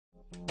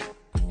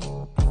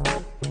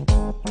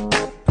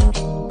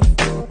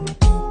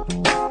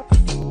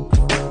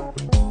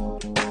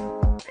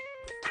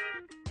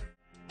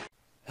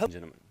Hello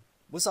gentlemen,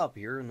 what's up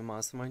here in the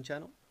Mastermind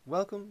channel?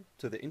 Welcome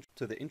to the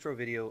intro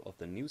video of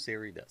the new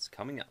series that's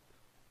coming up.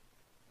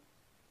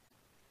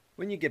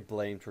 When you get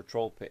blamed for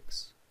troll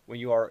picks, when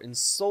you are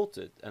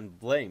insulted and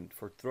blamed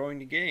for throwing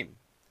the game,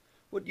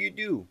 what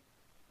do?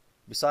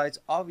 Besides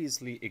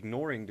obviously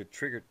ignoring the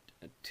triggered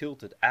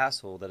tilted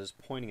asshole that is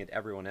pointing at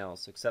everyone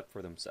else except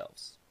for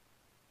themselves.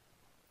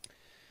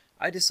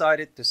 I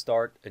decided to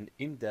start an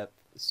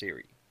in-depth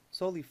series,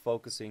 solely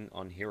focusing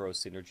on hero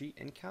synergy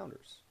and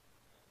counters.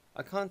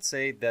 I can't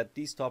say that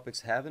these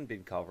topics haven't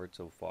been covered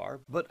so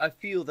far, but I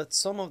feel that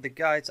some of the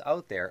guides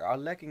out there are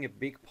lacking a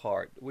big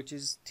part, which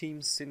is team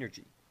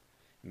synergy.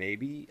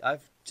 Maybe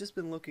I've just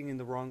been looking in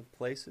the wrong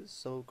places,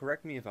 so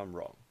correct me if I'm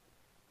wrong.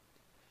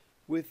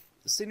 With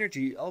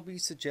synergy, I'll be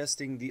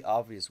suggesting the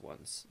obvious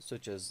ones,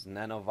 such as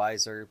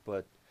nanovisor,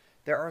 but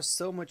there are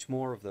so much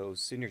more of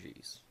those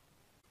synergies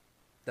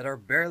that are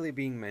barely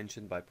being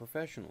mentioned by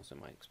professionals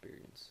in my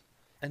experience.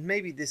 And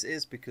maybe this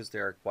is because they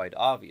are quite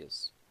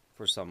obvious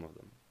for some of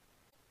them.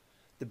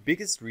 The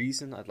biggest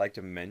reason I'd like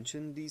to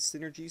mention these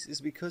synergies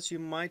is because you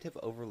might have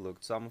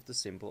overlooked some of the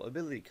simple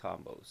ability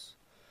combos,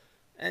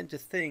 and to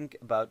think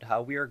about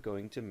how we are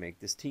going to make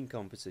this team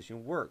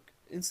composition work,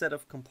 instead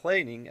of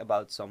complaining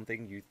about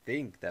something you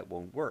think that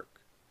won't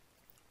work.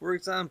 For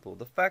example,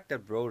 the fact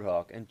that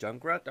Roadhog and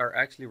Junkrat are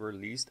actually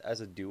released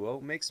as a duo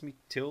makes me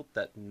tilt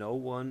that no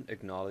one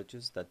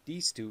acknowledges that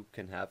these two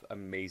can have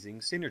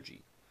amazing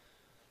synergy,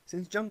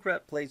 since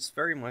Junkrat plays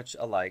very much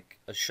alike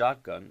a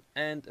shotgun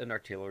and an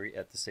artillery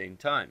at the same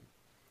time,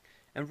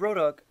 and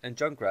Roadhog and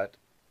Junkrat,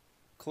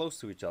 close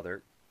to each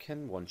other,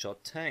 can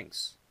one-shot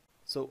tanks,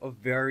 so a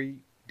very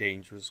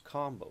dangerous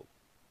combo.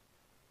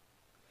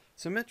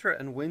 Symmetra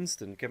and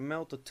Winston can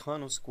melt a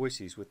ton of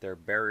squishies with their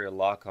barrier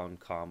lock-on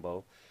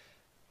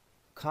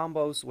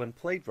combos when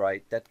played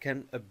right that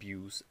can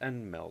abuse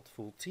and melt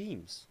full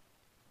teams.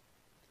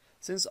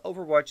 Since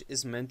Overwatch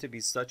is meant to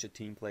be such a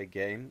team play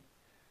game,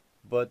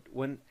 but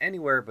when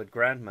anywhere but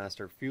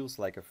Grandmaster feels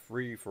like a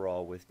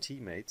free-for-all with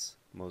teammates,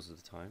 most of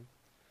the time,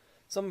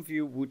 some of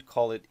you would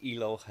call it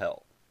ELO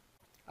hell.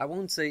 I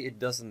won't say it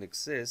doesn't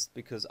exist,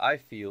 because I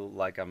feel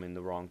like I'm in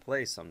the wrong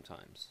place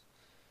sometimes.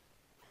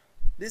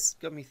 This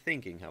got me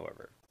thinking,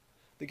 however.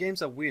 The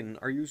games that win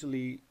are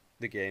usually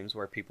the games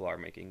where people are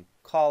making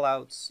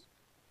call-outs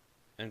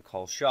and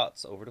call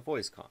shots over the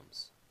voice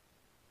comms.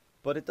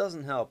 But it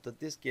doesn't help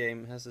that this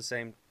game has the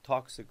same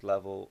toxic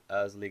level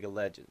as League of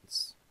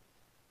Legends.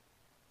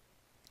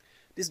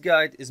 This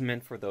guide is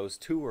meant for those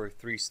 2 or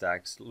 3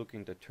 stacks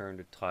looking to turn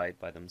the tide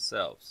by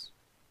themselves.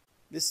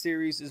 This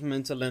series is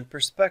meant to lend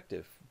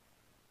perspective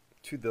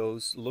to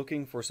those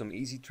looking for some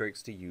easy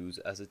tricks to use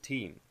as a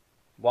team.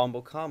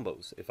 Wombo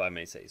combos, if I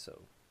may say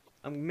so.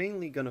 I'm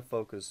mainly gonna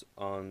focus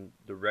on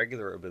the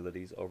regular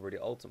abilities over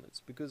the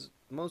ultimates, because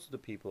most of the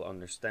people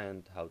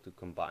understand how to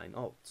combine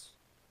ults.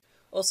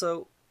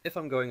 Also, if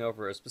I'm going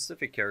over a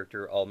specific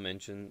character, I'll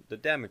mention the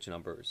damage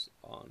numbers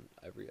on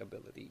every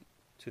ability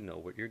to know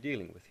what you're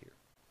dealing with here.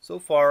 So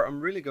far,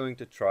 I'm really going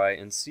to try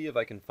and see if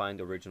I can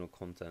find original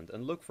content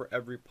and look for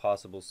every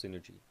possible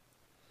synergy.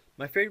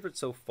 My favorite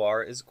so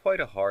far is quite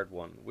a hard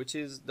one, which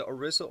is the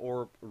Orisa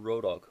Orb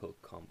Roadhog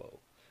hook combo,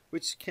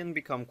 which can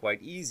become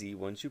quite easy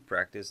once you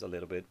practice a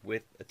little bit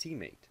with a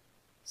teammate,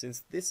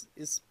 since this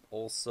is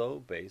also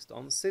based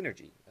on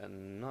synergy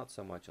and not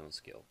so much on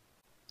skill.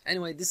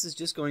 Anyway, this is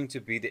just going to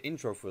be the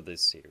intro for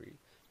this series.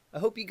 I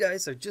hope you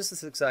guys are just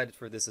as excited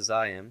for this as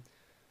I am,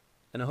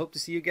 and I hope to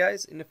see you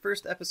guys in the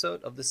first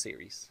episode of the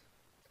series.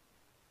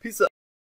 Peace out!